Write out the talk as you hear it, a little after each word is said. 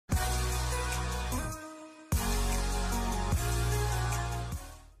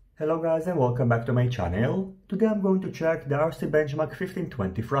Hello guys and welcome back to my channel. Today I'm going to check the RCbenchmark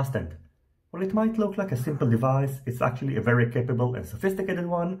 1520 thrust end. While it might look like a simple device, it's actually a very capable and sophisticated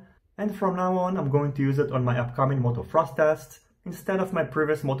one, and from now on I'm going to use it on my upcoming motor thrust tests instead of my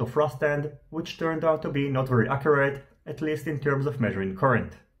previous motor thrust end, which turned out to be not very accurate, at least in terms of measuring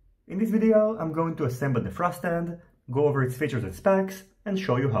current. In this video I'm going to assemble the thrust end, go over its features and specs, and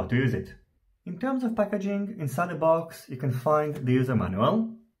show you how to use it. In terms of packaging, inside the box you can find the user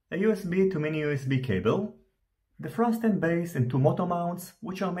manual, a USB to mini USB cable, the thrust end base and two motor mounts,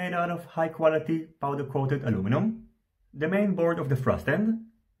 which are made out of high-quality powder-coated aluminum, the main board of the thrust end,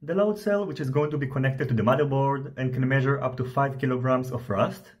 the load cell which is going to be connected to the motherboard and can measure up to 5 kilograms of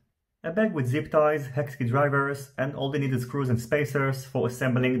thrust, a bag with zip ties, hex key drivers, and all the needed screws and spacers for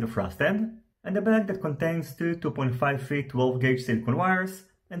assembling the thrust end, and a bag that contains two 2.5 feet 12-gauge silicone wires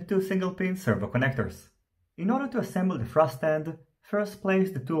and two single-pin servo connectors. In order to assemble the thrust end, first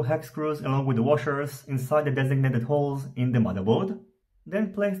place the two hex screws along with the washers inside the designated holes in the motherboard.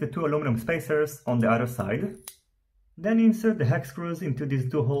 Then place the two aluminum spacers on the other side. Then insert the hex screws into these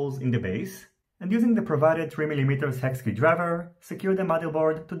two holes in the base. And using the provided 3mm hex key driver, secure the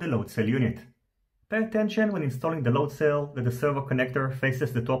motherboard to the load cell unit. Pay attention when installing the load cell that the servo connector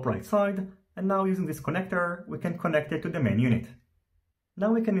faces the top right side, and now using this connector we can connect it to the main unit.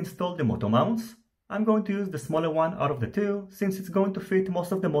 Now we can install the motor mounts. I'm going to use the smaller one out of the two, since it's going to fit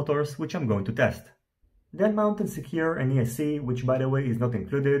most of the motors which I'm going to test. Then mount and secure an ESC, which by the way is not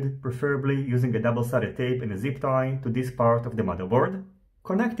included, preferably using a double-sided tape and a zip tie to this part of the motherboard.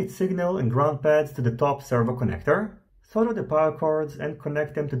 Connect its signal and ground pads to the top servo connector. Solder the power cords and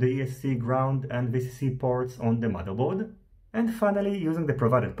connect them to the ESC ground and VCC ports on the motherboard. And finally, using the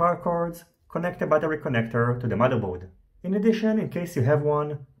provided power cords, connect a battery connector to the motherboard. In addition, in case you have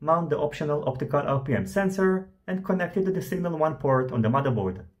one, mount the optional optical RPM sensor and connect it to the signal 1 port on the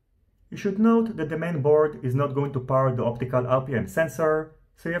motherboard. You should note that the main board is not going to power the optical RPM sensor,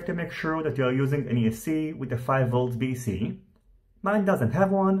 so you have to make sure that you are using an ESC with a 5V BEC. Mine doesn't have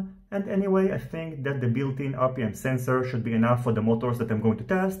one, and anyway I think that the built-in RPM sensor should be enough for the motors that I'm going to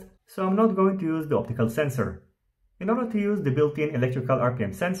test, so I'm not going to use the optical sensor. In order to use the built-in electrical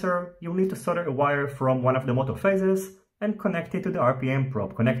RPM sensor, you'll need to solder a wire from one of the motor phases and connect it to the RPM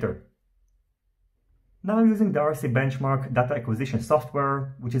probe connector. Now using the RCbenchmark data acquisition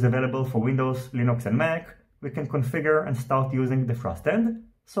software, which is available for Windows, Linux and Mac, we can configure and start using the thrust end,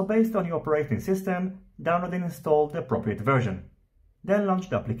 so based on your operating system, download and install the appropriate version. Then launch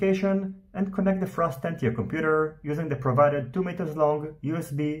the application and connect the thrust end to your computer using the provided 2 meters long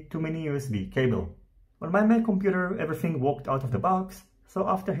USB to mini USB cable. On my Mac computer everything worked out of the box, so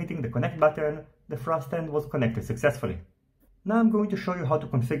after hitting the connect button, the thrust end was connected successfully. Now I'm going to show you how to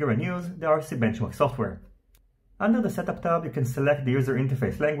configure and use the RCbenchmark software. Under the Setup tab you can select the user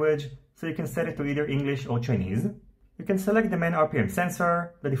interface language, so you can set it to either English or Chinese. You can select the main RPM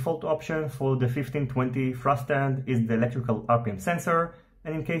sensor. The default option for the 1520 thrust end is the electrical RPM sensor,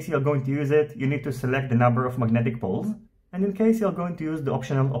 and in case you are going to use it, you need to select the number of magnetic poles. And in case you are going to use the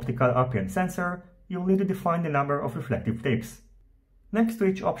optional optical RPM sensor, you will need to define the number of reflective tapes. Next to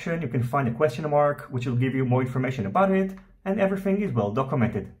each option you can find a question mark, which will give you more information about it, and everything is well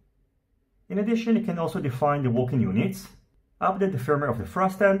documented. In addition, you can also define the working units, update the firmware of the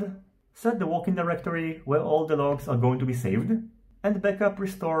thrust end, set the working directory where all the logs are going to be saved, and backup,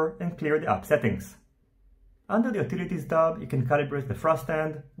 restore, and clear the app settings. Under the Utilities tab, you can calibrate the thrust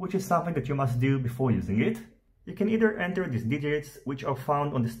end, which is something that you must do before using it. You can either enter these digits, which are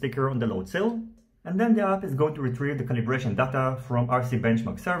found on the sticker on the load cell, and then the app is going to retrieve the calibration data from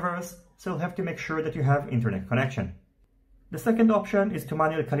RCbenchmark servers, so you'll have to make sure that you have internet connection. The second option is to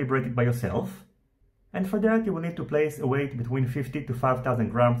manually calibrate it by yourself, and for that you will need to place a weight between 50 to 5000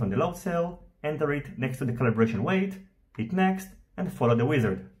 grams on the load cell, enter it next to the calibration weight, hit next, and follow the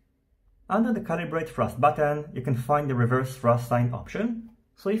wizard. Under the calibrate thrust button you can find the reverse thrust sign option,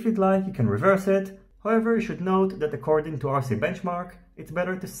 so if you'd like you can reverse it. However, you should note that according to RCbenchmark, it's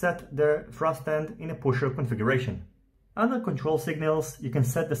better to set the thrust end in a pusher configuration. Under control signals, you can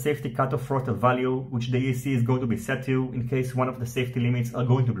set the safety cutoff throttle value, which the ESC is going to be set to in case one of the safety limits are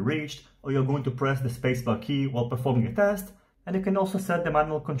going to be reached, or you're going to press the spacebar key while performing a test. And you can also set the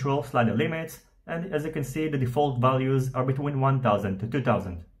manual control slider limits, and as you can see the default values are between 1000 to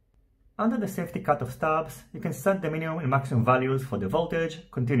 2000. Under the safety cutoff tabs, you can set the minimum and maximum values for the voltage,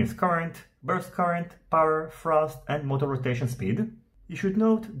 continuous current, burst current, power, thrust, and motor rotation speed. You should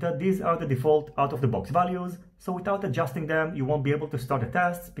note that these are the default out-of-the-box values, so without adjusting them you won't be able to start a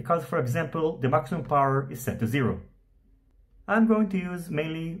test because, for example, the maximum power is set to 0. I'm going to use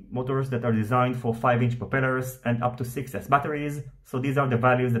mainly motors that are designed for 5-inch propellers and up to 6S batteries, so these are the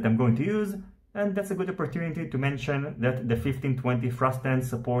values that I'm going to use, and that's a good opportunity to mention that the 1520 thrust end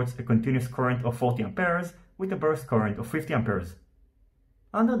supports a continuous current of 40 amperes with a burst current of 50 amperes.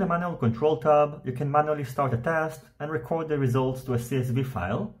 Under the manual control tab, you can manually start a test and record the results to a CSV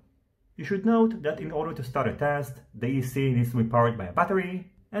file. You should note that in order to start a test, the ESC needs to be powered by a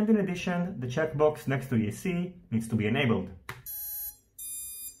battery, and in addition, the checkbox next to ESC needs to be enabled.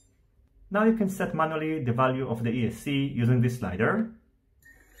 Now you can set manually the value of the ESC using this slider.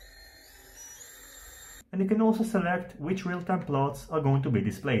 And you can also select which real-time plots are going to be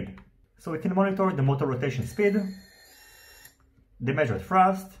displayed. So we can monitor the motor rotation speed, the measured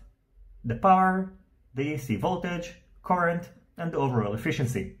thrust, the power, the ESC voltage, current, and the overall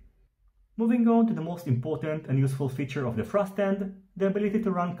efficiency. Moving on to the most important and useful feature of the thrust end, the ability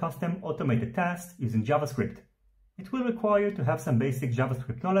to run custom automated tests using JavaScript. It will require you to have some basic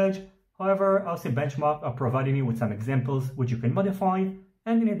JavaScript knowledge. However, RCbenchmark are providing you with some examples which you can modify,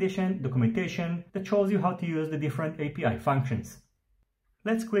 and in addition, documentation that shows you how to use the different API functions.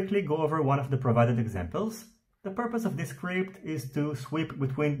 Let's quickly go over one of the provided examples. The purpose of this script is to sweep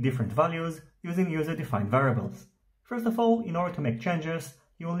between different values using user-defined variables. First of all, in order to make changes,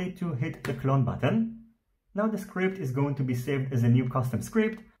 you will need to hit the clone button. Now the script is going to be saved as a new custom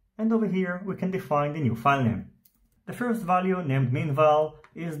script, and over here we can define the new file name. The first value, named minval,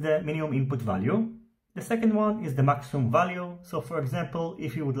 is the minimum input value. The second one is the maximum value, so for example,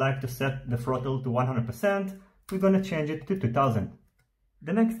 if you would like to set the throttle to 100%, we're going to change it to 2000.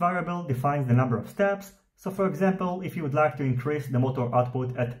 The next variable defines the number of steps, so for example, if you would like to increase the motor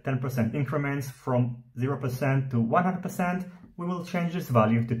output at 10% increments from 0% to 100%, we will change this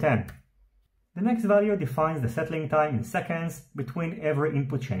value to 10. The next value defines the settling time in seconds between every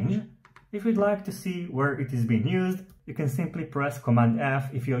input change. If you'd like to see where it is being used, you can simply press Command F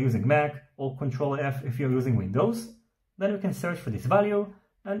if you're using Mac or Control F if you're using Windows. Then we can search for this value,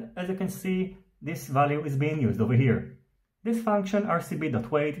 and as you can see, this value is being used over here. This function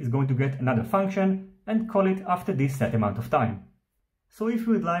rcb.wait is going to get another function and call it after this set amount of time. So if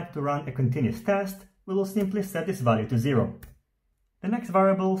you would like to run a continuous test, we will simply set this value to 0. The next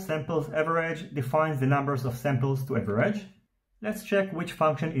variable, samples average, defines the numbers of samples to average. Let's check which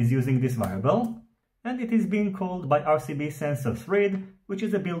function is using this variable, and it is being called by RCB sensors read, which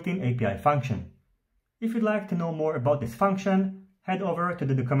is a built-in API function. If you'd like to know more about this function, head over to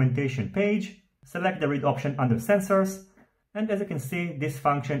the documentation page, select the read option under sensors, and as you can see, this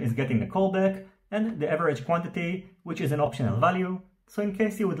function is getting a callback and the average quantity, which is an optional value, so in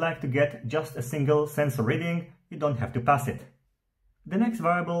case you would like to get just a single sensor reading, you don't have to pass it. The next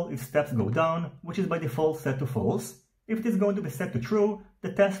variable is steps go down, which is by default set to false. If it is going to be set to true,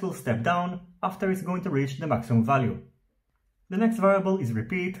 the test will step down after it's going to reach the maximum value. The next variable is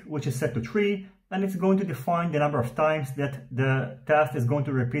repeat, which is set to 3, and it's going to define the number of times that the test is going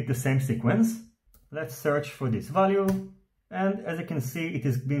to repeat the same sequence. Let's search for this value, and as you can see, it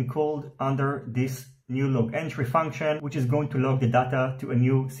is being called under this new log entry function, which is going to log the data to a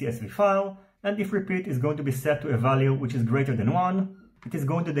new CSV file, and if repeat is going to be set to a value which is greater than 1, it is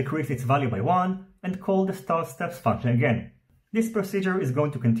going to decrease its value by 1 and call the start steps function again. This procedure is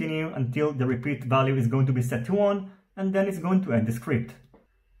going to continue until the repeat value is going to be set to 1, and then it's going to end the script.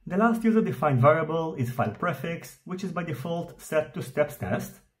 The last user-defined variable is file prefix, which is by default set to steps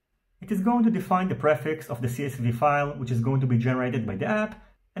test. It is going to define the prefix of the CSV file, which is going to be generated by the app,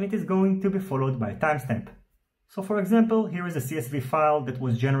 and it is going to be followed by a timestamp. So for example, here is a CSV file that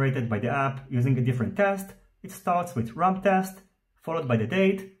was generated by the app using a different test. It starts with rump test, followed by the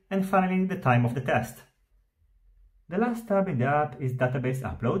date, and finally the time of the test. The last tab in the app is database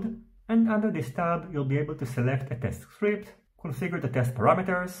upload, and under this tab you'll be able to select a test script, configure the test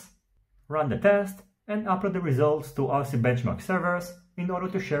parameters, run the test, and upload the results to RCbenchmark servers in order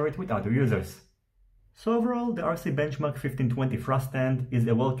to share it with other users. So overall, the RCbenchmark 1520 thrust end is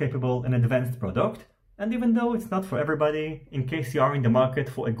a well-capable and advanced product, and even though it's not for everybody, in case you are in the market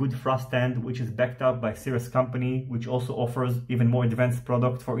for a good thrust end which is backed up by a serious company which also offers even more advanced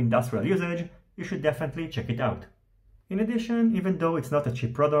product for industrial usage, you should definitely check it out. In addition, even though it's not a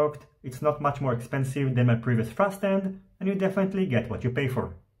cheap product, it's not much more expensive than my previous thrust end, and you definitely get what you pay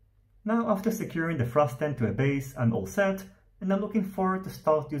for. Now, after securing the thrust end to a base, I'm all set, and I'm looking forward to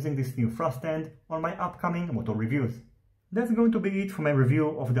start using this new thrust end on my upcoming motor reviews. That's going to be it for my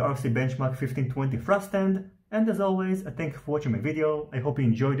review of the RCbenchmark 1520 thrust end, and as always, I thank you for watching my video. I hope you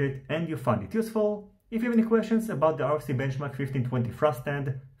enjoyed it and you found it useful. If you have any questions about the RCbenchmark 1520 thrust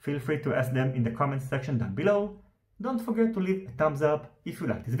end, feel free to ask them in the comments section down below. Don't forget to leave a thumbs up if you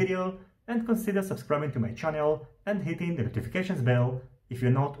like this video, and consider subscribing to my channel and hitting the notifications bell if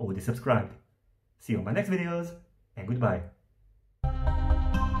you're not already subscribed. See you on my next videos, and goodbye.